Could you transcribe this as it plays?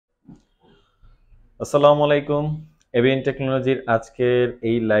আসসালামু আলাইকুম। এবিএন টেকনোলজির আজকের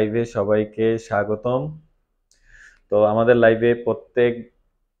এই লাইভে সবাইকে স্বাগতম। তো আমাদের লাইভে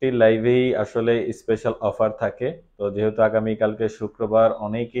প্রত্যেকটি লাইভেই আসলে স্পেশাল অফার থাকে। তো যেহেতু আগামী কালকে শুক্রবার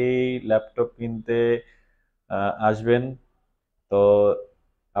অনেকেই ল্যাপটপ কিনতে আসবেন, তো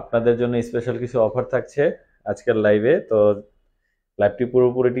আপনাদের জন্য স্পেশাল কিছু অফার থাকছে আজকের লাইভে। তো লাইভটি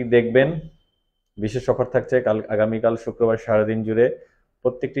পুরোপুরিটি দেখবেন। বিশেষ অফার থাকছে আগামীকাল শুক্রবার সারাদিন জুড়ে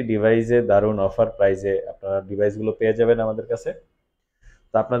প্রত্যেকটি ডিভাইসে দারুণ অফার প্রাইজে আপনারা ডিভাইসগুলো পেয়ে যাবেন আমাদের কাছে।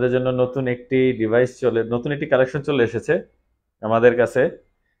 তো আপনাদের জন্য নতুন একটি কালেকশন চলে এসেছে আমাদের কাছে।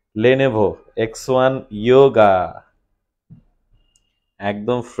 লেনেভো X1 ইয়োগা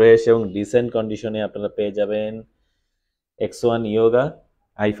একদম ফ্রেশ এবং ডিসেন্ট কন্ডিশনে আপনারা পেয়ে যাবেন। X1 ইয়োগা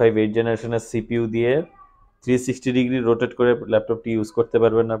i5 8 জেনারেশনের সিপিইউ দিয়ে 360 ডিগ্রি রোটেট করে ল্যাপটপটি ইউজ করতে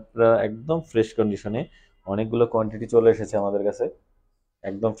পারবেন আপনারা একদম ফ্রেশ কন্ডিশনে। অনেকগুলো কোয়ান্টিটি চলে এসেছে আমাদের কাছে,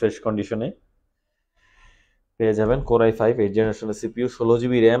 একদম ফ্রেশ কন্ডিশনে পেয়ে যাবেন। কোর i5 8 জেনারেশনের CPU, 16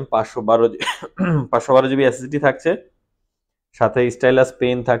 GB RAM, 512 GB SSD থাকছে, সাথে স্টাইলাস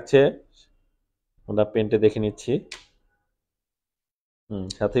পেন থাকছে। আমরা পেনটা দেখে নিচ্ছি।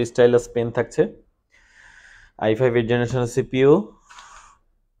 সাথে স্টাইলাস পেন থাকছে। i5 8 জেনারেশনের CPU,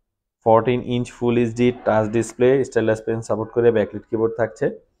 14 inch full HD touch display, stylus pen support করে, ব্যাকলিট কিবোর্ড থাকছে,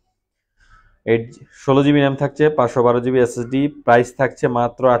 16 জিবি র্যাম থাকছে, 512 জিবি এসএসডি। প্রাইস থাকছে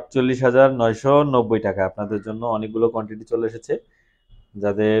মাত্র 48,990 টাকা। আপনাদের জন্য অনেকগুলো কোয়ান্টিটি চলে এসেছে।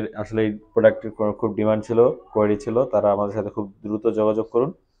 যাদের আসলে এই প্রোডাক্টের খুব ডিমান্ড ছিল, কোয়ারি ছিল, তারা আমাদের সাথে খুব দ্রুত যোগাযোগ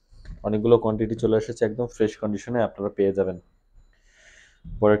করুন। অনেকগুলো কোয়ান্টিটি চলে এসেছে, একদম ফ্রেশ কন্ডিশনে আপনারা পেয়ে যাবেন।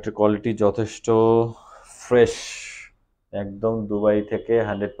 প্রোডাক্টের কোয়ালিটি যথেষ্ট ফ্রেশ, একদম দুবাই থেকে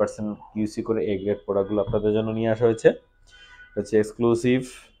 100% কিউসি করে এ গ্রেড প্রোডাক্টগুলো আপনাদের জন্য নিয়ে আসা হয়েছে। হচ্ছে এক্সক্লুসিভ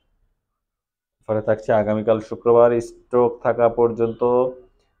অফারে থাকছে আগামীকাল শুক্রবার স্টক থাকা পর্যন্ত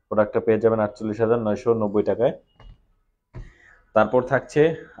প্রোডাক্টটা পেয়ে যাবেন 48,990 টাকায়। তারপর থাকছে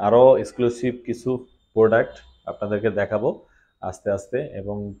আরও এক্সক্লুসিভ কিছু প্রোডাক্ট আপনাদেরকে দেখাবো আস্তে আস্তে,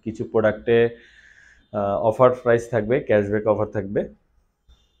 এবং কিছু প্রোডাক্টে অফার প্রাইস থাকবে, ক্যাশব্যাক অফার থাকবে।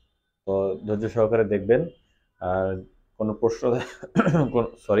 তো ধৈর্য সহকারে দেখবেন। আর কোনো প্রশ্ন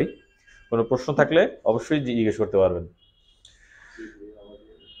কোনো প্রশ্ন থাকলে অবশ্যই জিজ্ঞেস করতে পারবেন।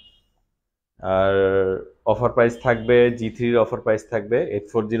 আর অফার প্রাইস থাকবে, G3-র অফার প্রাইস থাকবে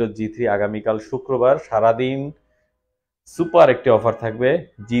 840 G3 আগামীকাল শুক্রবার সারাদিন সুপার একটি অফার থাকবে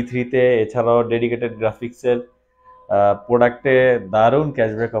G3-তে। এছাড়াও ডেডিকেটেড গ্রাফিক্সের প্রোডাক্টে দারুণ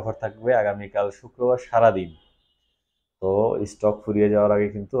ক্যাশব্যাক অফার থাকবে আগামীকাল শুক্রবার সারাদিন। তো স্টক ফুরিয়ে যাওয়ার আগে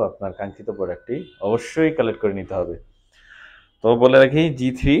কিন্তু আপনার কাঙ্ক্ষিত প্রোডাক্টটি অবশ্যই কালেক্ট করে নিতে হবে। তো বলে রাখি,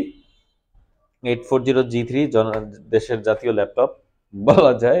 G3 840 G3 দেশের জাতীয় ল্যাপটপ,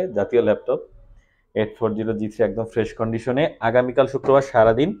 বলা যায় জাতীয় ল্যাপটপ। 840 G3 একদম ফ্রেশ কন্ডিশনে আগামীকাল শুক্রবার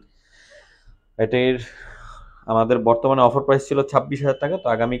সারাদিন। এটির আমাদের বর্তমানে অফার প্রাইস ছিল 26,000 টাকা। তো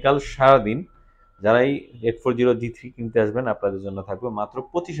আগামীকাল সারাদিন যারাই 840 G3 কিনতে আসবেন আপনাদের জন্য থাকবে মাত্র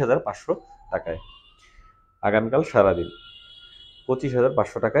 25,500 টাকায়। আগামীকাল সারাদিন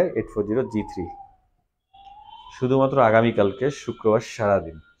 25,500 টাকায় 840 G3, শুধুমাত্র আগামীকালকে শুক্রবার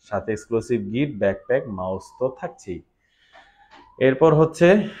সারাদিন। সাথে এক্সক্লুসিভ গিফট, ব্যাকপ্যাক, মাউস তো থাকছেই। এরপর হচ্ছে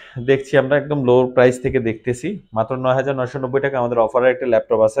দেখছি আমরা একদম লো প্রাইস থেকে দেখতেছি, মাত্র 9,990 টাকা আমাদের অফারের একটা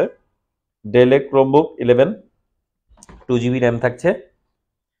ল্যাপটপ আছে, ডেল ক্রোমবুক 11, 2 জিবি র্যাম থাকছে,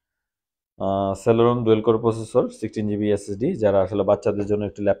 Celeron dual core processor, 16 GB SSD. যারা আসলে বাচ্চাদের জন্য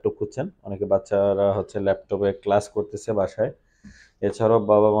একটি ল্যাপটপ খুঁজছেন, অনেকে বাচ্চারা হচ্ছে ল্যাপটপে ক্লাস করতেছে বাসায়, এছাড়াও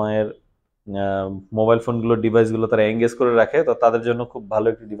বাবা মায়ের মোবাইল ফোনগুলো ডিভাইসগুলো তারা এঙ্গেজ করে রাখে, তো তাদের জন্য খুব ভালো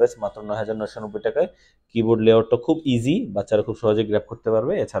একটি ডিভাইস মাত্র 9,990 টাকায়। কিবোর্ড লেআউটটা খুব ইজি, বাচ্চারা খুব সহজে গ্র্যাব করতে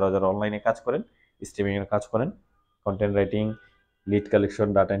পারবে। এছাড়াও যারা অনলাইনে কাজ করেন, স্ট্রিমিংয়ের কাজ করেন, content writing, lead collection,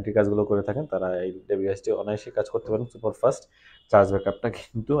 data entry কাজগুলো করে থাকেন, তারা এই ডিভাইসটি অনায়াসে কাজ করতে পারেন। সুপার ফাস্ট চার্জ ব্যাকআপটা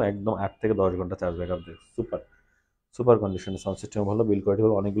কিন্তু একদম 8 থেকে 10 ঘন্টা চার্জ ব্যাকআপ দেয়। সুপার কন্ডিশনে, সাউন্ড সিস্টেম ভালো, বিল কোয়ালিটি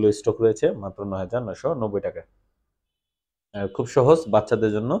ভালো, অনেকগুলো স্টক রয়েছে মাত্র 9,990 টাকায়। খুব সহজ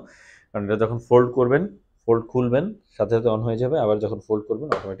বাচ্চাদের জন্য, কারণ এটা যখন ফোল্ড খুলবেন সাথে সাথে অন হয়ে যাবে, আবার যখন ফোল্ড করবেন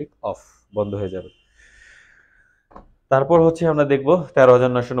অটোমেটিক অফ বন্ধ হয়ে যাবে। তারপর হচ্ছে আমরা দেখব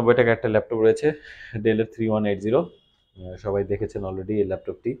 13,990 টাকা একটা ল্যাপটপ রয়েছে, ডেলের 3180। সবাই দেখেছেন অলরেডি এই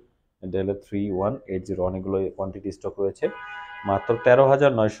ল্যাপটপটি, ডেলের 3180। অনেকগুলো কোয়ান্টিটি স্টক রয়েছে, মাত্র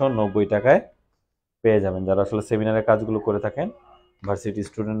 13,990 টাকায় পেয়ে যাবেন। যারা আসলে সেমিনারের কাজগুলো করে থাকেন, ভার্সিটি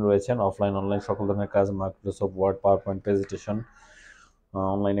স্টুডেন্ট রয়েছেন, অফলাইন অনলাইন সকল ধরনের কাজ, Microsoft word, power point presentation,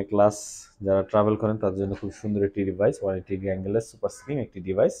 অনলাইনে ক্লাস, যারা ট্রাভেল করেন তাদের জন্য খুব সুন্দর একটি ডিভাইস, 180 অ্যাঙ্গেলের সুপার স্লিম একটি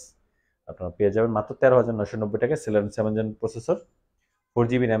ডিভাইস আপনারা পেয়ে যাবেন মাত্র 13,990 টাকায়। Celeron 7 gen processor, 4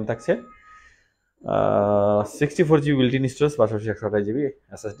 GB RAM থাকছে, 64 GB বিল্ট ইন স্টোরেজ, পাশাপাশি 128 GB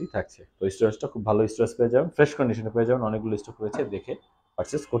SSD থাকছে। তো স্টোরেজটা খুব ভালো স্টোরেজ পেয়ে যাবেন, ফ্রেশ কন্ডিশনে পেয়ে যাবেন, অনেকগুলো স্টক রয়েছে, দেখে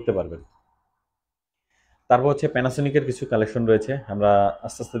পারচেস করতে পারবেন। তারপর হচ্ছে প্যানাসোনিকের কিছু কালেকশন রয়েছে, আমরা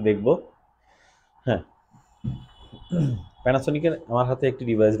আস্তে আস্তে দেখব। হ্যাঁ, প্যানাসোনিকের আমার হাতে একটি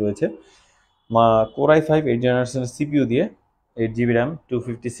ডিভাইস রয়েছে, কোরাই 5 8 জেনারেশনের সিপিইউ দিয়ে, 8 GB RAM,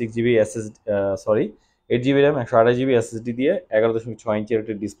 256 GB SSD, sorry 8 GB RAM, 128 GB SSD দিয়ে, 11.6 ইঞ্চের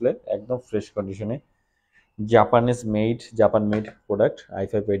একটি ডিসপ্লে, একদম ফ্রেশ কন্ডিশনে, জাপান মেড প্রোডাক্ট,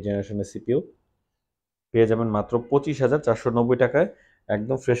 i5 8 জেনারেশনের সিপিইউ পেয়ে যাবেন মাত্র 25,490 টাকায়,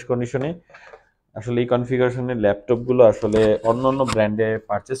 একদম ফ্রেশ কন্ডিশনে। আসলে এই কনফিগারেশনের ল্যাপটপগুলো আসলে অন্য অন্য ব্র্যান্ডে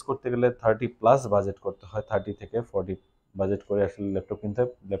পারচেস করতে গেলে 30+ বাজেট করতে হয়, 30 থেকে 40 বাজেট করে আসলে ল্যাপটপ কিনতে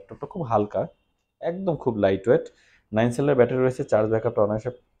হয়। ল্যাপটপটা খুব হালকা, একদম খুব লাইট ওয়েট, 9 সেলের ব্যাটারি রয়েছে, চার্জ ব্যাকআপটা অনায়াসে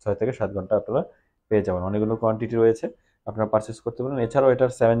 6 থেকে 7 ঘন্টা আপনারা পেয়ে যাবেন, অনেকগুলো কোয়ান্টিটি রয়েছে, আপনারা পারচেস করতে পারেন। এছাড়াও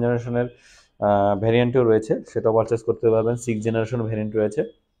এটার 7 জেনারেশনের ভ্যারিয়েন্টও রয়েছে, সেটাও পারচেস করতে পারবেন। 6 জেনারেশন ভ্যারিয়েন্ট রয়েছে,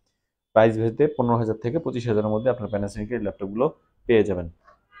 প্রাইস ভেদে 15,000 থেকে 25,000-এর মধ্যে আপনার প্যানাসোনিকের ল্যাপটপগুলো পেয়ে যাবেন।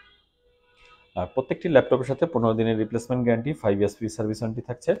 আর প্রত্যেকটি ল্যাপটপের সাথে 15 দিনের replacement guarantee, 5 years free service warranty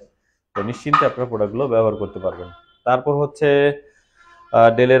থাকছে, তো নিশ্চিন্তে আপনার প্রোডাক্টগুলো ব্যবহার করতে পারবেন। তারপর হচ্ছে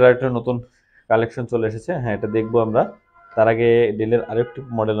ডেলের আরেকটা নতুন কালেকশন চলে এসেছে, হ্যাঁ এটা দেখবো আমরা। তার আগে ডেলের আরেকটি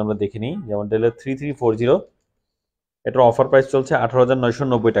মডেল আমরা দেখে নিই, যেমন ডেলের 3340, এটার অফার প্রাইস চলছে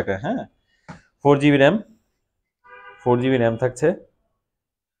 18,990 টাকা। হ্যাঁ, 4 GB র্যাম, 4 GB র্যাম থাকছে,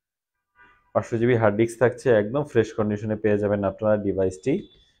 500 GB হার্ড ডিস্ক থাকছে, একদম ফ্রেশ কন্ডিশনে পেয়ে যাবেন আপনারা ডিভাইসটি।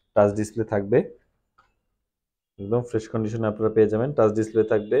 টাচ ডিসপ্লে থাকবে, একদম ফ্রেশ কন্ডিশনে আপনারা পেয়ে যাবেন, টাচ ডিসপ্লে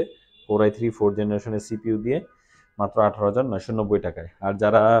থাকবে, কোরাই 3 4 জেনারেশনের সিপিইউ দিয়ে মাত্র 18,990 টাকায়। আর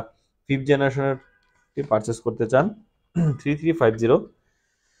যারা 5th জেনারেশনের পারচেস করতে চান, 3350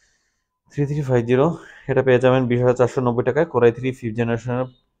 এটা পেয়ে যাবেন 20,490 টাকায়। কোরাই 3 5th জেনারেশনের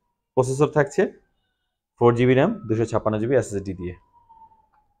প্রসেসর থাকছে, 4 GB র্যাম, 256 GB এসএসডি দিয়ে,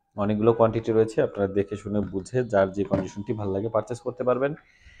 অনেকগুলো কোয়ান্টিটি রয়েছে, আপনারা দেখে শুনে বুঝে যার যে কন্ডিশনটি ভালো লাগে পারচেস করতে পারবেন।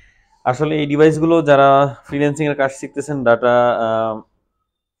 আসলে এই ডিভাইসগুলো যারা ফ্রিল্যান্সিং এর কাজ শিখতেছেন, ডাটা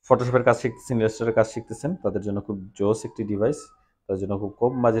ফটোশপের কাজ শিখতেছেন, ইলাস্ট্রেটরের কাজ শিখতেছেন, তাদের জন্য খুব জোস একটি ডিভাইস, তার জন্য খুব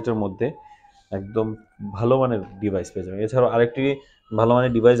কম বাজেটের মধ্যে একদম ভালো মানের ডিভাইস পেয়ে যাবেন। এছাড়াও আরেকটি ভালো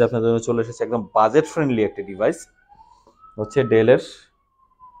মানের ডিভাইস আপনাদের জন্য চলে এসেছে, একদম বাজেট ফ্রেন্ডলি একটি ডিভাইস, হচ্ছে ডেলের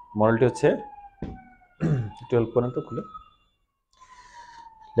মডেলটি হচ্ছে, একটু হেল্প করেন তো খুলে,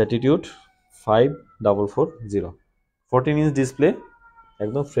 ল্যাটিটিউড 5440, 14 ইঞ্চ ডিসপ্লে,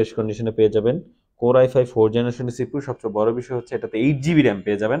 একদম ফ্রেশ কন্ডিশনে পেয়ে যাবেন। কোর i5 4 জেনারেশনের সিপিইউ, সবচেয়ে বড় বিষয় হচ্ছে এটাতে 8 GB র্যাম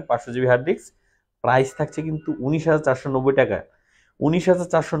পেয়ে যাবেন, 500 GB হার্ড ডিস্ক, প্রাইস থাকছে কিন্তু 19,490 টাকা।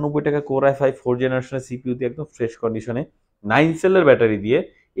 19,490 টাকা কোর i5 4 জেনারেশনের সিপিইউ দিয়ে, একদম ফ্রেশ কন্ডিশনে, 9 সেলের ব্যাটারি দিয়ে,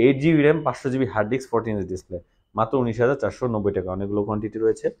 8 GB RAM, 500 GB hard disk, 14 inch display, মাত্র 19,490 টাকা। অনেকগুলো কোয়ান্টিটি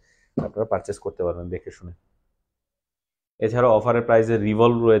রয়েছে, আপনারা পারচেস করতে পারবেন দেখে শুনে। এছাড়াও অফারের প্রাইসে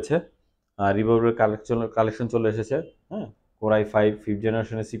রিভলভ রয়েছে, রিভলভের কালেকশন চলে এসেছে। হ্যাঁ, কোরাই 5 5th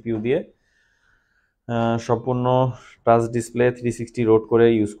জেনারেশনের সিপিইউ দিয়ে সম্পূর্ণ টাচ ডিসপ্লে, 360 রোড করে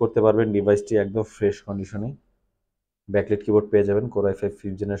ইউজ করতে পারবেন ডিভাইসটি, একদম ফ্রেশ কন্ডিশনে। ব্যাকলাইট কিবোর্ড পেয়ে যাবেন, কোরাই 5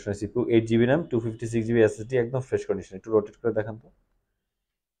 5th জেনারেশনের CPU, 8 GB RAM, 256 GB SSD, একদম ফ্রেশ কন্ডিশন। একটু রোটেট করে দেখান তো।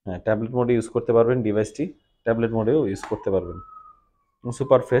 হ্যাঁ, ট্যাবলেট মোডে ইউজ করতে পারবেন ডিভাইসটি, ট্যাবলেট মোডেও ইউজ করতে পারবেন,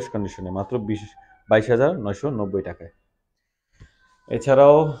 সুপার ফ্রেশ কন্ডিশনে, মাত্র 22,990 টাকায়।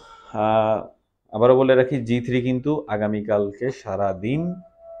 এছাড়াও আবারও বলে রাখি, G3 কিন্তু আগামীকালকে সারাদিন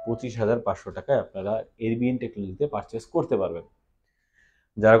 25,500 টাকায় আপনারা ABN টেকনোলজিতে পারচেস করতে পারবেন।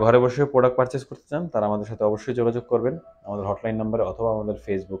 যারা ঘরে বসে প্রোডাক্ট পারচেস করতে চান, তারা আমাদের সাথে অবশ্যই যোগাযোগ করবেন, আমাদের হটলাইন নাম্বারে অথবা আমাদের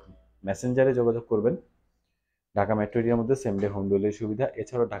ফেসবুক মেসেঞ্জারে যোগাযোগ করবেন। ঢাকা মেট্রো এরিয়ার মধ্যে সেম ডে হোম ডেলিভারি সুবিধা,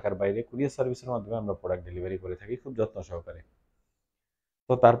 এছাড়াও ঢাকার বাইরে কুরিয়ার সার্ভিসের মাধ্যমে আমরা প্রোডাক্ট ডেলিভারি করে থাকি খুব যত্ন সহকারে।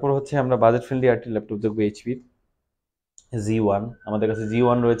 তো তারপর হচ্ছে আমরা বাজেট ফ্রেন্ডলি আরটি ল্যাপটপ দেখবো, এইচপি G1, আমাদের কাছে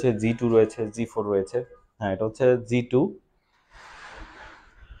G1 রয়েছে, G2 রয়েছে, G4 রয়েছে। হ্যাঁ, এটা হচ্ছে G2,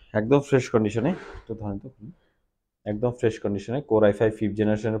 একদম ফ্রেশ কন্ডিশনে, একটু ধরেন তো, একদম ফ্রেশ কন্ডিশনে, কোর i5 5th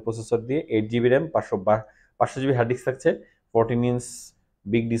জেনারেশনের প্রসেসর দিয়ে, 8 GB RAM, 500 GB hard disk থাকছে, 14 ইঞ্চ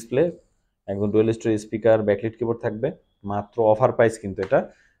বিগ ডিসপ্লে, একদম dual storage speaker, backlight keyboard থাকবে। মাত্র অফার প্রাইস কিন্তু এটা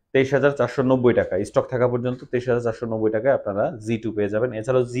 23,490 টাকা, স্টক থাকা পর্যন্ত 23,490 টাকায় আপনারা G2 পেয়ে যাবেন।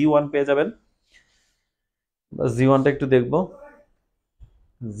 এছাড়াও G1 পেয়ে যাবেন, G1টা একটু দেখবো,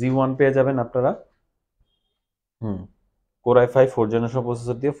 G1 পেয়ে যাবেন আপনারা, কোর i5 4 জেনারেশন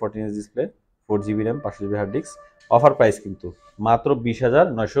প্রসেসর দিয়ে, 14 inch display, 4 GB RAM, 500 GB hard disk, offer price কিন্তু মাত্র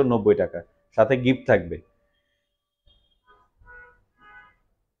 20,990 টাকা, সাথে গিফট থাকবে।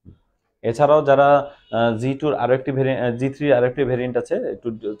 এছাড়াও যারা G2-র আরো একটি ভেরিয়েন্ট, G3 আরো একটি ভেরিয়েন্ট আছে, একটু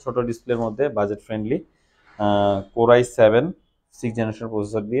ছোট ডিসপ্লের মধ্যে, budget friendly, core i 7 6 generation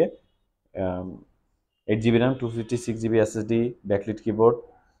processor দিয়ে, 8 GB RAM, 256 GB SSD, backlit keyboard,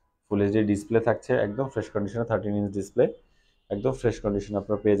 full HD display থাকছে, একদম ফ্রেশ কন্ডিশনে, 13 ইঞ্চ ডিসপ্লে, একদম ফ্রেশ কন্ডিশনে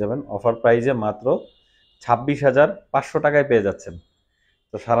আপনারা পেয়ে যাবেন অফার প্রাইজে মাত্র 26,500 টাকায় পেয়ে যাচ্ছেন।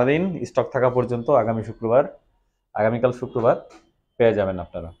 তো সারাদিন স্টক থাকা পর্যন্ত আগামীকাল শুক্রবার পেয়ে যাবেন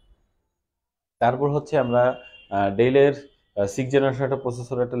আপনারা। তারপর হচ্ছে আমরা ডেলের 6 জেনারেশন একটা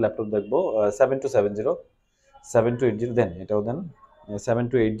প্রসেসর একটা ল্যাপটপ দেখবো, 7280 দেন, এটাও দেন,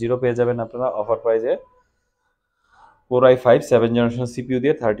 7280 পেয়ে যাবেন আপনারা অফার প্রাইজে। Core i5 7 জেনারেশন সিপিইউ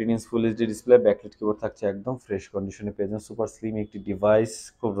দিয়ে 13 inch full HD display, backlit keyboard থাকছে, একদম ফ্রেশ কন্ডিশনে পেয়ে যাবেন। সুপার স্লিম একটি ডিভাইস,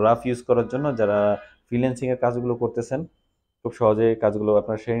 খুব রাফ ইউজ করার জন্য, যারা ফ্রিল্যান্সিং এর কাজগুলো করতেছেন খুব সহজে কাজগুলো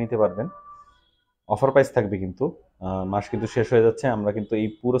আপনারা সেরে নিতে পারবেন। অফার প্রাইস থাকবে কিন্তু, মাস কিন্তু শেষ হয়ে যাচ্ছে, আমরা কিন্তু এই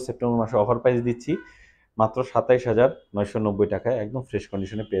পুরো সেপ্টেম্বর মাসে অফার প্রাইস দিচ্ছি মাত্র 27,990 টাকায়, একদম ফ্রেশ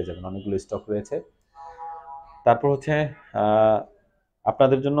কন্ডিশনে পেয়ে যাবেন, অনেকগুলো স্টক রয়েছে। তারপর হচ্ছে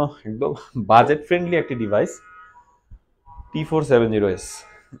আপনাদের জন্য একদম বাজেট ফ্রেন্ডলি একটি ডিভাইস, T470S,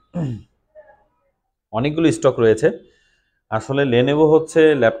 অনেকগুলো স্টক রয়েছে। আসলে লেনোভো হচ্ছে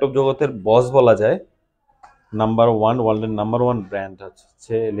ল্যাপটপ জগতের বস বলা যায়, নাম্বার ওয়ান, ওয়ার্ল্ডের নাম্বার ওয়ান ব্র্যান্ড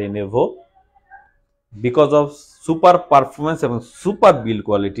হচ্ছে Lenovo, because of super performance এবং সুপার বিল্ড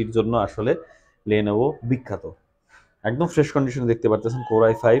কোয়ালিটির জন্য আসলে লেনোভো বিখ্যাত। একদম ফ্রেশ কন্ডিশনে দেখতে পারতেছেন, Core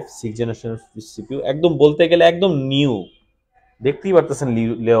i5 6 জেনারেশন সিপিইউ, একদম বলতে গেলে একদম নিউ, দেখতেই পারতেছেন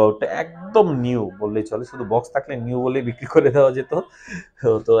লেআউটটা একদম নিউ বললেই চলে, শুধু বক্স থাকলে নিউ বলেই বিক্রি করে দেওয়া যেত।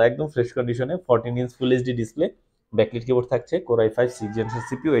 তো একদম ফ্রেশ কন্ডিশনে 14 inch full HD display, backlit keyboard থাকছে, Core i5 6 generation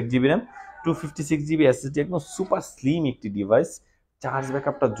CPU, 8 GB RAM, 256 GB SSD, একদম সুপার স্লিম একটি ডিভাইস। চার্জ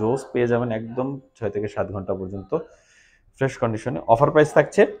ব্যাকআপটা জোস পেয়ে যাবেন একদম 6 থেকে 7 ঘন্টা পর্যন্ত ফ্রেশ কন্ডিশনে। অফার প্রাইস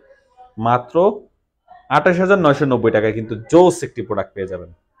থাকছে মাত্র 28,990 টাকায়, কিন্তু জোস একটি প্রোডাক্ট পেয়ে যাবেন।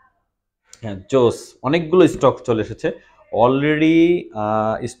 হ্যাঁ জোস, অনেকগুলো স্টক চলে এসেছে অলরেডি,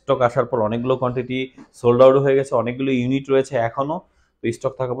 স্টক আসার পর অনেকগুলো কোয়ান্টিটি সোল্ড আউট হয়ে গেছে, অনেকগুলো ইউনিট রয়েছে এখনো। তো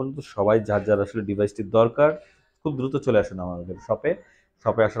স্টক থাকা পর্যন্ত সবাই যার যার আসলে ডিভাইসটির দরকার খুব দ্রুত চলে আসুন আমাদের শপে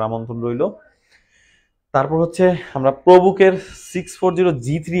আসার আমন্ত্রণ রইল। তারপর হচ্ছে আমরা প্রোবুকের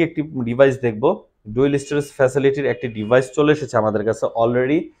 640G3 একটি ডিভাইস দেখব, ডুয়েল স্টোরেজ ফ্যাসিলিটির একটি ডিভাইস চলে এসেছে আমাদের কাছে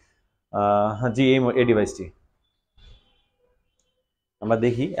অলরেডি। জি এই ডিভাইসটি আমরা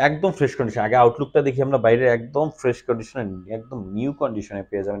দেখি একদম ফ্রেশ কন্ডিশন, আগে আউটলুকটা দেখি আমরা, বাইরে একদম ফ্রেশ কন্ডিশনে, একদম নিউ কন্ডিশনে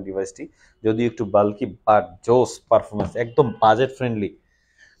পেয়ে যাবেন ডিভাইসটি, যদি একটু বাল্কি বাট জোস পারফরমেন্স, একদম budget friendly.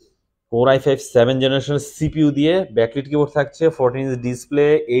 Core i5 7 generation CPU দিয়ে, ব্যাকলিট কিবোর্ড থাকছে, 14 ইঞ্চ ডিসপ্লে,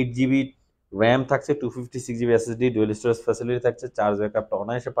 8 GB র্যাম থাকছে, 256 GB SSD, dual storage facility থাকছে, চার্জ ব্যাকআপটা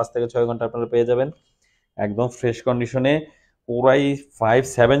অনায়াসে 5 থেকে 6 ঘন্টা আপনারা পেয়ে যাবেন একদম ফ্রেশ কন্ডিশনে। Core i5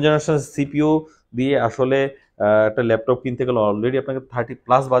 7 জেনারেশন সিপিইউ দিয়ে আসলে একটা ল্যাপটপ কিনতে গেলে অলরেডি আপনাকে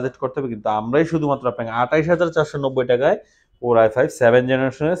 30+ বাজেট করতে হবে, কিন্তু আমরাই শুধুমাত্র আপনাকে 28,490 টাকায় Core i5 7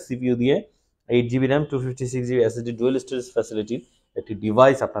 জেনারেশনের সিপিইউ দিয়ে 8 GB RAM, 256 GB SSD, dual storage facility একটি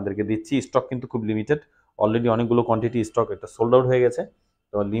ডিভাইস আপনাদেরকে দিচ্ছি। স্টক কিন্তু খুব লিমিটেড, অলরেডি অনেকগুলো কোয়ান্টিটি স্টক এটা সোল্ড আউট হয়ে গেছে,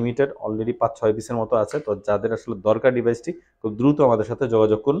 তো লিমিটেড অলরেডি 5-6 পিসের মতো আছে। তো যাদের আসলে দরকার ডিভাইসটি খুব দ্রুত আমাদের সাথে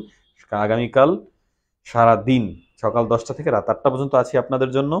যোগাযোগ করুন। আগামীকাল সারা দিন সকাল 10টা থেকে রাত 8টা পর্যন্ত আছি আপনাদের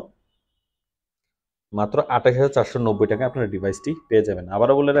জন্য, মাত্র 28,490 টাকায় আপনারা ডিভাইসটি পেয়ে যাবেন।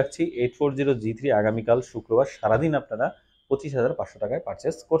 আবারও বলে রাখছি 840G3 আগামীকাল শুক্রবার সারাদিন আপনারা 25,500 টাকায়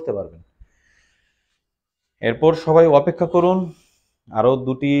পারচেস করতে পারবেন। এরপর সবাই অপেক্ষা করুন, আরও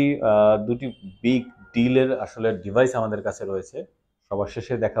দুটি বিগ ডিলের আসলে ডিভাইস আমাদের কাছে রয়েছে, সবার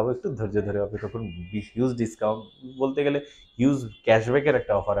শেষে দেখাবো, একটু ধৈর্য ধরে অপেক্ষা করুন। হিউজ ডিসকাউন্ট বলতে গেলে হিউজ ক্যাশব্যাকের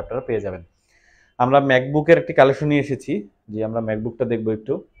একটা অফার আপনারা পেয়ে যাবেন। আমরা ম্যাকবুকের একটি কালেকশন নিয়ে এসেছি, যে আমরা ম্যাকবুকটা দেখবো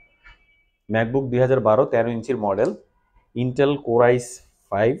একটু। ম্যাকবুক 2012 13 ইঞ্চির model, Intel Core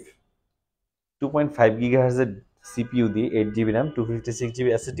i5 2.5 GHz এর সিপিইউ দিয়ে, 8 GB RAM, 256 GB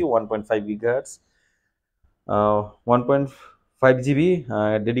SSD, 1.5 GHz 1.5 GB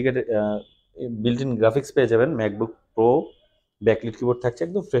dedicated built in graphics পেয়ে যাবেন। ম্যাকবুক প্রো, ব্যাকলিট কিবোর্ড থাকছে,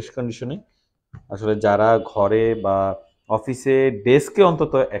 একদম ফ্রেশ কন্ডিশনে। আসলে যারা ঘরে বা অফিসে ডেস্কে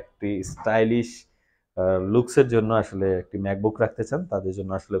অন্তত একটি স্টাইলিশ লুকসের জন্য আসলে একটি ম্যাকবুক রাখতে চান, তাদের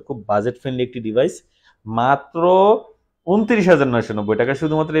জন্য আসলে খুব বাজেট ফ্রেন্ডলি একটি ডিভাইস, মাত্র 29,990 টাকা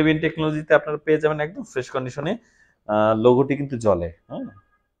শুধুমাত্র ABN টেকনোলজিতে আপনারা পেয়ে যাবেন একদম ফ্রেশ কন্ডিশনে। লোগোটি কিন্তু জ্বলে, হ্যাঁ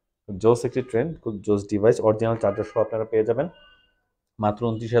জোস একটি ট্রেন্ড, খুব জোস ডিভাইস, অরিজিনাল চার্জার সহ আপনারা পেয়ে যাবেন মাত্র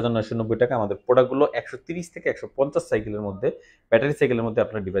 29,990 টাকা। আমাদের প্রোডাক্টগুলো 130 থেকে 150 সাইকেলের মধ্যে, ব্যাটারি সাইকেলের মধ্যে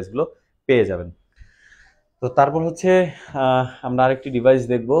আপনারা ডিভাইসগুলো পেয়ে যাবেন। তো তারপর হচ্ছে আমরা আরেকটি ডিভাইস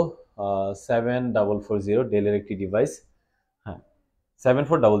দেখবো, 7440 ডেলের একটি ডিভাইস, হ্যাঁ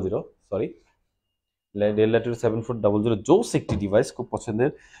 7400 সরি, ডেল ল্যাটিটিউড 7400 জোস একটি ডিভাইস, খুব পছন্দের।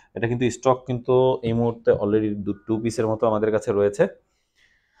 এটা কিন্তু স্টক কিন্তু এই মুহূর্তে অলরেডি 2 পিসের মতো আমাদের কাছে রয়েছে।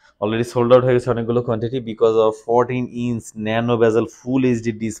 অলরেডি সোল্ড আউট হয়ে গেছে অনেকগুলো quantity because of 14 inch nano basil full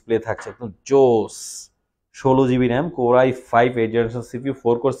HD display থাকছে একদম জোস। 16 GB RAM, core i5 8 generation CPU,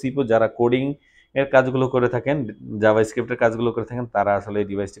 4 core CPU. যারা কোডিং এর কাজগুলো করে থাকেন, জাভা স্ক্রিপ্টের কাজগুলো করে থাকেন, তারা আসলে এই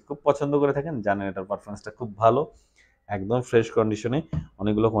ডিভাইসটি খুব পছন্দ করে থাকেন, জানেন এটার পারফরমেন্সটা খুব ভালো, একদম ফ্রেশ কন্ডিশনে।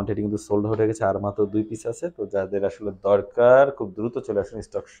 অনেকগুলো কোয়ান্টিটি কিন্তু সোল্ড আউট হয়ে গেছে, আর মাত্র 2 পিস আছে। তো যাদের আসলে দরকার খুব দ্রুত চলে আসুন,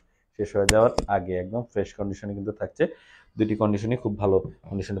 স্টক শেষ হয়ে যাওয়ার আগে। একদম ফ্রেশ কন্ডিশনে কিন্তু থাকছে, দুটি কন্ডিশনই খুব ভালো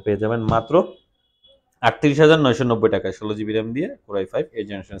কন্ডিশনে পেয়ে যাবেন মাত্র 38,990 টাকায়। 16 জিবি র্যাম দিয়ে core i5 8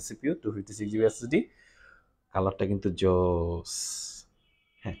 generation CPU, 256 GB SSD. কালারটা কিন্তু জোস।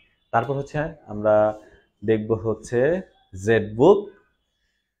 হ্যাঁ, তারপর হচ্ছে আমরা দেখব হচ্ছে জেডবুক,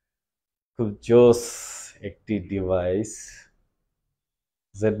 খুব জোস একটি ডিভাইস।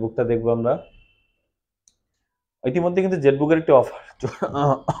 জেডবুকটা দেখবো আমরা। ইতিমধ্যে কিন্তু জেডবুকের একটি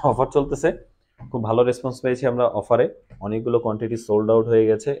অফার চলতেছে, খুব ভালো রেসপন্স পেয়েছি আমরা অফারে। অনেকগুলো কোয়ান্টিটি সোল্ড আউট হয়ে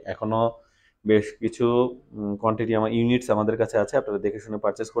গেছে, এখনো বেশ কিছু কোয়ান্টিটি আমার ইউনিটস আমাদের কাছে আছে, আপনারা দেখে শুনে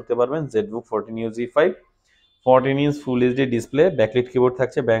পারচেস করতে পারবেন। ZBook 14UZ5, 14 inch full HD display, backlit keyboard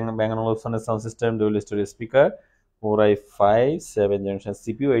থাকছে, ব্যাং অলসনের sound system, dual storage speaker, core i5 7 generation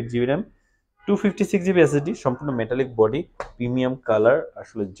CPU, 8 GB RAM, 256 GB SSD, সম্পূর্ণ মেটালিক বডি, প্রিমিয়াম কালার,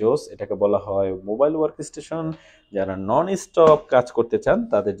 আসলে জোস। এটাকে বলা হয় মোবাইল ওয়ার্ক স্টেশন। যারা নন স্টপ কাজ করতে চান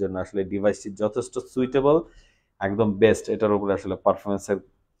তাদের জন্য আসলে ডিভাইসটি যথেষ্ট সুইটেবল, একদম বেস্ট। এটার উপরে আসলে পারফরমেন্সের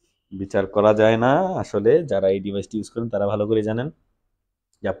বিচার করা যায় না। আসলে যারা এই ডিভাইসটি ইউজ করেন তারা ভালো করে জানেন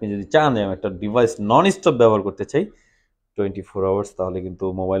যে আপনি যদি চান যে আমি একটা ডিভাইস নন স্টপ ব্যবহার করতে চাই 24 আওয়ার্স, তাহলে কিন্তু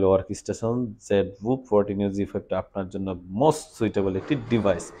mobile work station ZBook 14UZ5 আপনার জন্য মোস্ট সুইটেবল একটি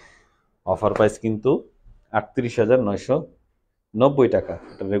ডিভাইস। অফার প্রাইস কিন্তু 38,990 টাকা,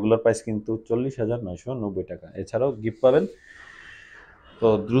 এটা রেগুলার প্রাইস কিন্তু 40,990 টাকা। এছাড়াও গিফট পাবেন। তো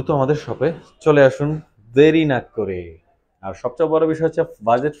দ্রুত আমাদের শপে চলে আসুন, দেরি না করে। আর সবচেয়ে বড় বিষয় হচ্ছে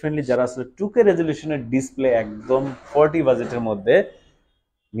বাজেট ফ্রেন্ডলি, যারা আসলে 2K রেজলিউশনের ডিসপ্লে একদম 40 বাজেটের মধ্যে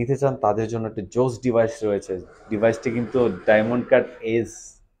নিতে চান তাদের জন্য একটা জোস ডিভাইস রয়েছে। ডিভাইসটি কিন্তু ডায়মন্ড কাট এজ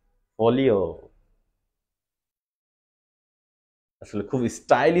ফোলিও, আসলে খুব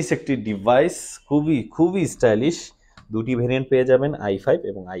স্টাইলিশ একটি ডিভাইস, খুবই খুবই স্টাইলিশ। দুটি ভেরিয়েন্ট পেয়ে যাবেন, i5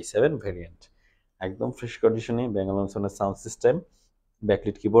 এবং i7 ভেরিয়েন্ট। একদম ফ্রেশ কন্ডিশনে, Bangalore sound system,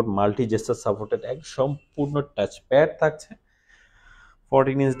 backlit keyboard, multi gesture supported, এক সম্পূর্ণ টাচ প্যাড থাকছে,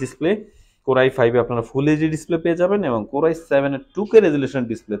 14 ইঞ্চ ডিসপ্লে। কোর i5 আপনারা ফুল এইচডি ডিসপ্লে পেয়ে যাবেন, এবং কোর i7 এর 2K রেজলিউশন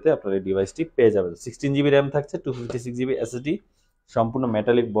ডিসপ্লেতে আপনারা এই ডিভাইসটি পেয়ে যাবেন। 16 জিবি র্যাম থাকছে, 256 জিবি এসএসডি, সম্পূর্ণ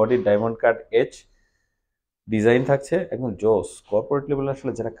metallic body, diamond cut age design থাকছে, একদম জোস। কর্পোরেট লেভেলে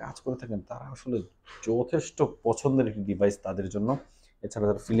আসলে যারা কাজ করে থাকেন তারা আসলে যথেষ্ট পছন্দের একটি ডিভাইস তাদের জন্য। এছাড়া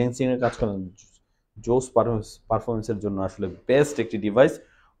যারা ফ্রিল্যান্সিং এর কাজ করেন, জোস পারফরমেন্সের জন্য আসলে বেস্ট একটি ডিভাইস।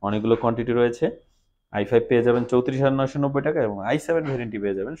 অনেকগুলো কোয়ান্টিটি রয়েছে। i5 পেয়ে যাবেন 34,990 টাকা, এবং i7 ভেরিয়েন্টটি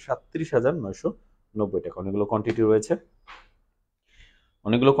পেয়ে যাবেন 37,990 টাকা। অনেকগুলো কোয়ান্টিটি রয়েছে,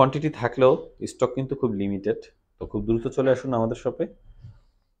 অনেকগুলো কোয়ান্টিটি থাকলেও স্টক কিন্তু খুব লিমিটেড। তো খুব দ্রুত চলে আসুন আমাদের শপে,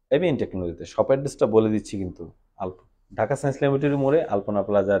 ABN টেকনোলজিতে। শপ অ্যাড্রেসটা বলে দিচ্ছি কিন্তু, ঢাকা সায়েন্স ল্যাবরেটরি মোড়ে, আলপনা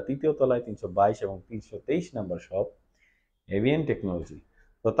প্লাজা 3য় তলায়, 322 এবং 323 নাম্বার শপ, ABN টেকনোলজি।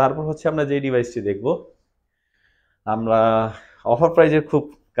 তো তারপর হচ্ছে আমরা যে ডিভাইসটি দেখব, আমরা অফার প্রাইজের খুব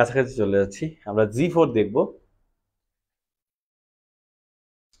কাছাকাছি চলে যাচ্ছি। আমরা G4 দেখব,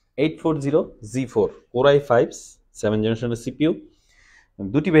 840G4, কোর i5 7 জেনারেশনের সিপিইউ,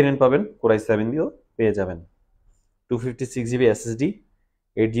 দুটি ভেরিয়েন্ট পাবেন, কোর i7 দিয়েও পেয়ে যাবেন। 256 জিবি এসএসডি,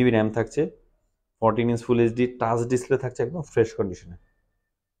 8 জিবি র্যাম থাকছে, 14 inch full HD touch display থাকছে, একদম ফ্রেশ কন্ডিশনে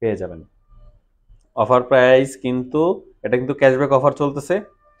পেয়ে যাবেন। অফার প্রাইস কিন্তু, এটা কিন্তু ক্যাশব্যাক অফার চলতেছে।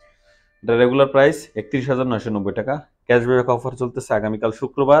 এটা রেগুলার প্রাইস 31,990 টাকা, ক্যাশব্যাক অফার চলতেছে আগামীকাল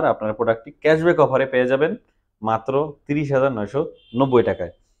শুক্রবার। আপনার প্রোডাক্টটি ক্যাশব্যাক অফারে পেয়ে যাবেন মাত্র 30,990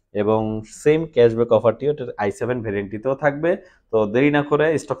 টাকায়, এবং সেম ক্যাশব্যাক অফারটি ওটার i7 ভেরিয়েন্টটিতেও থাকবে। তো দেরি না করে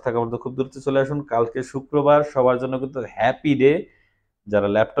স্টক থাকার মধ্যে খুব দ্রুত চলে আসুন। কালকে শুক্রবার সবার জন্য কিন্তু হ্যাপি ডে, যারা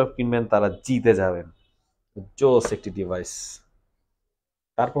ল্যাপটপ কিনবেন তারা জিতে যাবেন, জোস একটি ডিভাইস।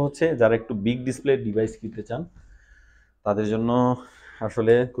 তারপর হচ্ছে যারা একটু বিগ ডিসপ্লে ডিভাইস কিনতে চান তাদের জন্য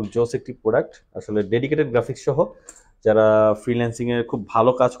আসলে খুব জোস একটি প্রোডাক্ট, আসলে ডেডিকেটেড গ্রাফিক্স সহ। যারা ফ্রিল্যান্সিং এর খুব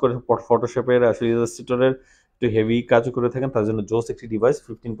ভালো কাজ করে, ফটোশপের আসলে ইলাস্ট্রেটরের একটু হেভি কাজ করে থাকেন, তার জন্য জোস একটি ডিভাইস।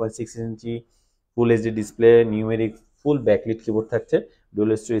 15.6 ইঞ্চি ফুল এইচডি ডিসপ্লে, নিউমেরিক ফুল ব্যাকলিট কিবোর্ড থাকছে, dual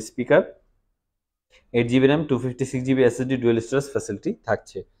storage speaker, 8 GB RAM, 256 GB SSD, dual storage facility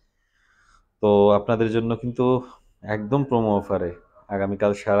থাকছে। তো আপনাদের জন্য কিন্তু একদম প্রোমো অফারে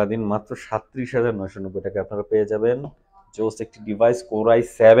আগামীকাল সারাদিন মাত্র 37,990 টাকা আপনারা পেয়ে যাবেন জোস একটি ডিভাইস, কোর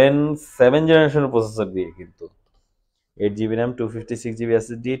i7 7 জেনারেশনের প্রসেসর দিয়ে কিন্তু 8 GB RAM, 256 GB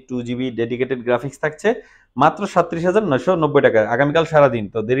SSD, 2 GB dedicated graphics থাকছে মাত্র 37,990 টাকা আগামীকাল সারাদিন।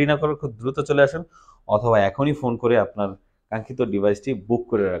 তো দেরি না করে খুব দ্রুত চলে আসুন, অথবা এখনই ফোন করে আপনার কাঙ্ক্ষিত ডিভাইসটি বুক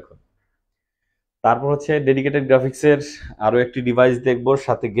করে রাখুন। তারপর হচ্ছে ডেডিকেটেড গ্রাফিক্সের আরো একটি ডিভাইস দেখবো,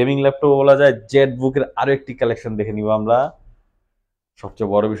 সাথে গেমিং ল্যাপটপ বলা যায়, জেড বুকের আরো একটি কালেকশন দেখে নিব আমরা।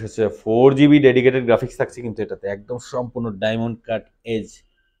 সবচেয়ে বড় বিষয় হচ্ছে 4 GB ডেডিকেটেড গ্রাফিক্স থাকছে, কিন্তু এটাতে একদম সম্পূর্ণ diamond cut age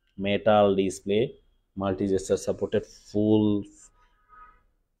metal display, multi gesture supported, ফুল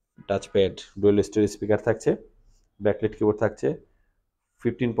টাচপ্যাড, ডুয়েল স্টোরেজ স্পিকার থাকছে, ব্যাকলাইট কিবোর্ড থাকছে,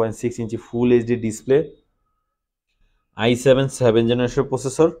 15.6 ইঞ্চি full HD display, i7 7 generation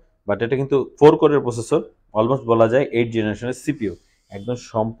processor, but এটা কিন্তু 4 কোরের প্রসেসর, অলমোস্ট বলা যায় 8 জেনারেশনের সিপিইউ, একদম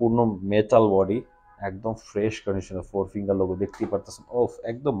সম্পূর্ণ মেটাল বডি, একদম ফ্রেশ কন্ডিশনে, 4 ফিঙ্গার লোগো দেখতেই পারতেছেন, ওফ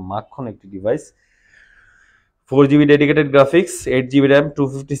একদম মাখন একটি device. 4 GB dedicated graphics, 8 GB RAM,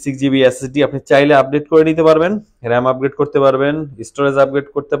 256 GB SSD, আপনি চাইলে আপডেট করে নিতে পারবেন, র্যাম আপগ্রেড করতে পারবেন, স্টোরেজ আপগ্রেড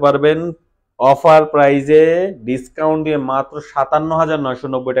করতে পারবেন। অফার প্রাইজে ডিসকাউন্ট দিয়ে মাত্র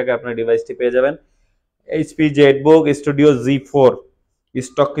 57,990 টাকা আপনার ডিভাইসটি পেয়ে যাবেন। HP Jetbook studio Z4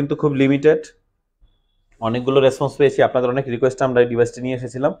 stock কিন্তু খুব লিমিটেড, অনেকগুলো রেসপন্স পেয়েছি, আপনাদের অনেক রিকোয়েস্টে আমরা এই ডিভাইসটি নিয়ে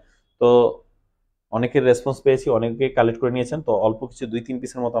এসেছিলাম, তো অনেকের রেসপন্স পেয়েছি, অনেকে কালেক্ট করে নিয়েছেন, তো অল্প কিছু 2-3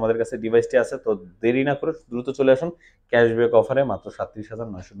 পিসের মতো আমাদের কাছে ডিভাইসটি আছে, তো দেরি না করে দ্রুত চলে আসুন ক্যাশব্যাক অফারে মাত্র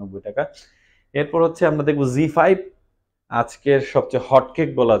 37,990 টাকা। এরপর হচ্ছে আমরা দেখবো Z5, আজকের সবচেয়ে হটকেক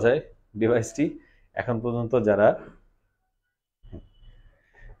বলা যায় ডিভাইসটি। এখন পর্যন্ত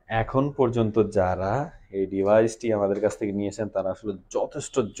যারা এই ডিভাইসটি আমাদের কাছ থেকে নিয়েছেন তারা আসলে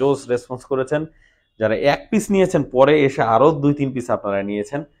যথেষ্ট জোস রেসপন্স করেছেন। যারা এক পিস নিয়েছেন পরে এসে আরো 2-3 পিস আপনারা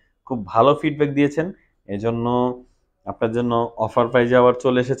নিয়েছেন, খুব ভালো ফিডব্যাক দিয়েছেন, এজন্য আপনার জন্য অফার প্রাইজে আবার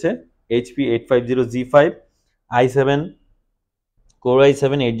চলে এসেছে HP 850 Z5 i7 core i7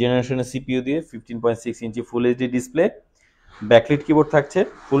 8 জেনারেশনের সিপিইউ দিয়ে, 15.6 ইঞ্চি full HD display, backlight keyboard থাকছে,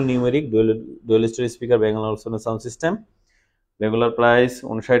 ফুল numeric, dual storage speaker, Bangalore sound system. Regular price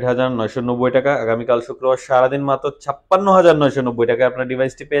 59,990 টাকা, আগামীকাল শুক্রবার সারাদিন মাত্র 56,990 টাকা আপনার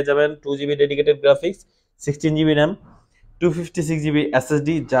ডিভাইসটি পেয়ে যাবেন। 2 GB dedicated graphics, 16 GB RAM, 256 GB SSD,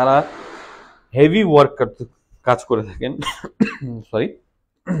 যারা হেভি ওয়ার্ক কাজ করে থাকেন sorry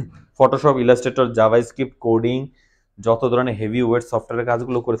Photoshop, Illustrator, JavaScript, coding, যত ধরনের হেভি ওয়েট সফটওয়্যারের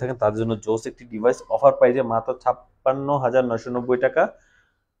কাজগুলো করে থাকেন তাদের জন্য জোস একটি ডিভাইস, অফার প্রাইজে মাত্র 56,990 টাকা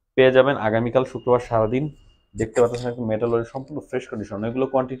পেয়ে যাবেন আগামীকাল শুক্রবার সারাদিন। দেখতে পাচ্ছেন একটা মেটাল সম্পূর্ণ ফ্রেশ কন্ডিশন, অনেকগুলো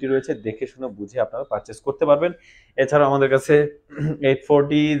কোয়ান্টিটি রয়েছে, দেখে শুনে বুঝে আপনারা পারচেস করতে পারবেন। এছাড়াও আমাদের কাছে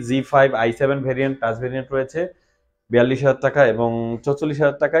 840 Z5 i7 variant, touch variant রয়েছে 42,000 টাকা এবং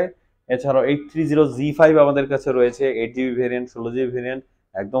 44,000 টাকায়। এছাড়াও 830 Z5 আমাদের কাছে রয়েছে 8 GB ভেরিয়েন্ট, 16 GB ভেরিয়েন্ট,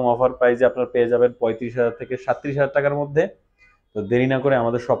 একদম অফার প্রাইসে আপনারা পেয়ে যাবেন 35,000 থেকে 37,000 টাকার মধ্যে। তো দেরি না করে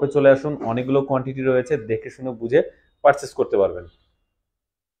আমাদের শপে চলে আসুন, অনেকগুলো কোয়ান্টিটি রয়েছে, দেখে শুনে বুঝে পারচেস করতে পারবেন।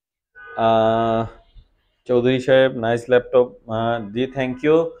 চৌধুরী সাহেব, nice laptop, G thank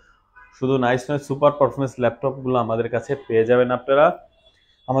you. শুধু নাইস নয়, সুপার পারফরমেন্স ল্যাপটপগুলো আমাদের কাছে পেয়ে যাবেন আপনারা।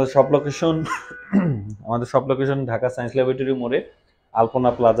 আমাদের সব লোকেশন ঢাকা সায়েন্স ল্যাবরেটরি মোড়ে,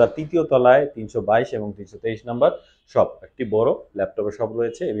 আলপনা প্লাজা 3য় তলায় 322 এবং 323 নম্বর শপ, একটি বড় ল্যাপটপের শপ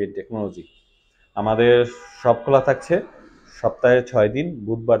রয়েছে এবিএন টেকনোলজি। আমাদের শপ খোলা থাকছে সপ্তাহে 6 দিন,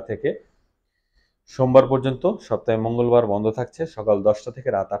 বুধবার থেকে সোমবার পর্যন্ত, সপ্তাহে মঙ্গলবার বন্ধ থাকছে, সকাল 10টা থেকে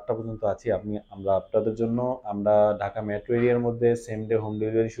রাত 8টা পর্যন্ত আছি। আমরা আপনাদের জন্য আমরা ঢাকা মেট্রো এরিয়ার মধ্যে সেম ডে হোম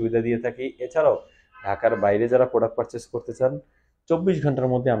ডেলিভারি সুবিধা দিয়ে থাকি। এছাড়াও ঢাকার বাইরে যারা প্রোডাক্ট পারচেস করতে চান 24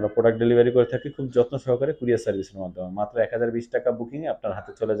 ঘন্টার মধ্যে আমরা প্রোডাক্ট ডেলিভারি করে থাকি খুব যত্ন সহকারে কুরিয়ার সার্ভিসের মাধ্যমে। মাত্র 1020 টাকা বুকিংয়ে আপনার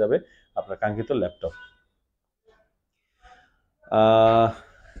হাতে চলে যাবে আপনার কাঙ্ক্ষিত ল্যাপটপ।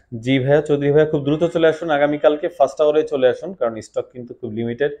 জি ভাইয়া, চৌধুরী ভাইয়া, খুব দ্রুত চলে আসুন, আগামীকালকে ফার্স্ট আওয়ারে চলে আসুন, কারণ স্টক কিন্তু খুব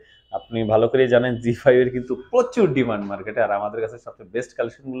লিমিটেড। আপনি ভালো করেই জানেন Z5 এর কিন্তু প্রচুর ডিমান্ড মার্কেটে, আর আমাদের কাছে সবচেয়ে বেস্ট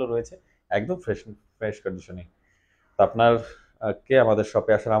কালেকশনগুলো রয়েছে একদম ফ্রেশ কন্ডিশনে। তো আপনার কে আমাদের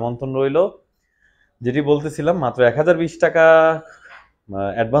শপে আসার আমন্ত্রণ রইল। যেটি বলতেছিলাম, মাত্র 1020 টাকা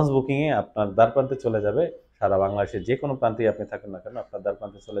অ্যাডভান্স বুকিংয়ে আপনার দ্বার প্রান্তে চলে যাবে, সারা বাংলাদেশের যে কোনো প্রান্তেই আপনি থাকেন না কেন আপনার দ্বার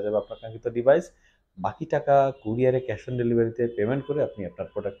প্রান্তে চলে যাবে আপনার কাঙ্ক্ষিত ডিভাইস। বাকি টাকা কুরিয়ারে ক্যাশ অন ডেলিভারিতে পেমেন্ট করে আপনি আপনার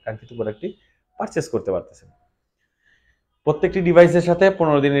কাঙ্ক্ষিত প্রোডাক্টটি পারচেস করতে পারতেছেন। প্রত্যেকটি ডিভাইসের সাথে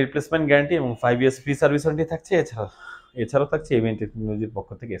 15 দিনের রিপ্লেসমেন্ট গ্যারান্টি এবং 5 ইয়ার্স ফ্রি সার্ভিস ওয়ারেন্টি থাকছে। এছাড়াও থাকছে এবিএন টেকনোলজির পক্ষ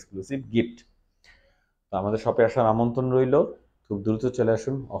থেকে এক্সক্লুসিভ গিফট। তো আমাদের শপে আসার আমন্ত্রণ রইল, খুব দ্রুত চলে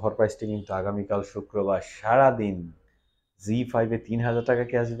আসুন। অফার প্রাইসটি কিন্তু আগামীকাল শুক্রবার সারাদিন Z5 এ 3,000 টাকা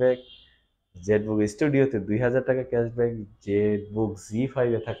ক্যাশব্যাক, জেটবুক স্টুডিওতে 2,000 টাকা ক্যাশব্যাক, জেটবুক Z5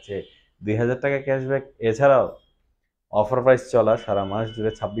 এ থাকছে 2,000 টাকা ক্যাশব্যাক। এছাড়াও অফার প্রাইস চলা সারা মাস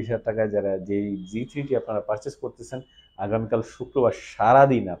জুড়ে 26,000 টাকায় যারা যেই Z3টি আপনারা পারচেস করতেছেন, আগামীকাল শুক্রবার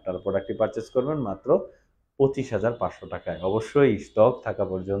সারাদিন আপনারা প্রোডাক্টটি পারচেস করবেন মাত্র 25,500 টাকায়, অবশ্যই স্টক থাকা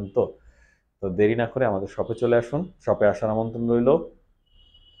পর্যন্ত। তো দেরি না করে আমাদের শপে চলে আসুন, শপে আসার আমন্ত্রণ রইল।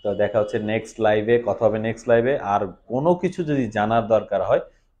 তো দেখা হচ্ছে নেক্সট লাইভে, কথা হবে নেক্সট লাইভে। আর কোনো কিছু যদি জানার দরকার হয়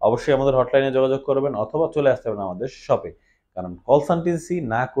অবশ্যই আমাদের হটলাইনে যোগাযোগ করবেন অথবা চলে আসতে পারেন আমাদের শপে। কারণ কনসালটেন্সি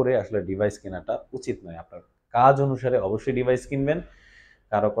না করে আসলে ডিভাইস কেনাটা উচিত নয়। আপনার কাজ অনুসারে অবশ্যই ডিভাইস কিনবেন,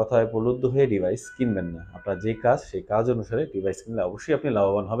 কারো কথায় প্রলুব্ধ হয়ে ডিভাইস কিনবেন না। আপনার যে কাজ সেই কাজ অনুসারে ডিভাইস কিনলে অবশ্যই আপনি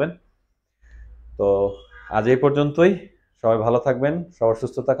লাভবান হবেন। তো আজ এই পর্যন্তই। সবাই ভালো থাকবেন, সবার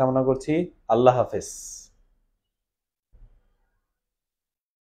সুস্থতা কামনা করছি। আল্লাহ হাফেজ।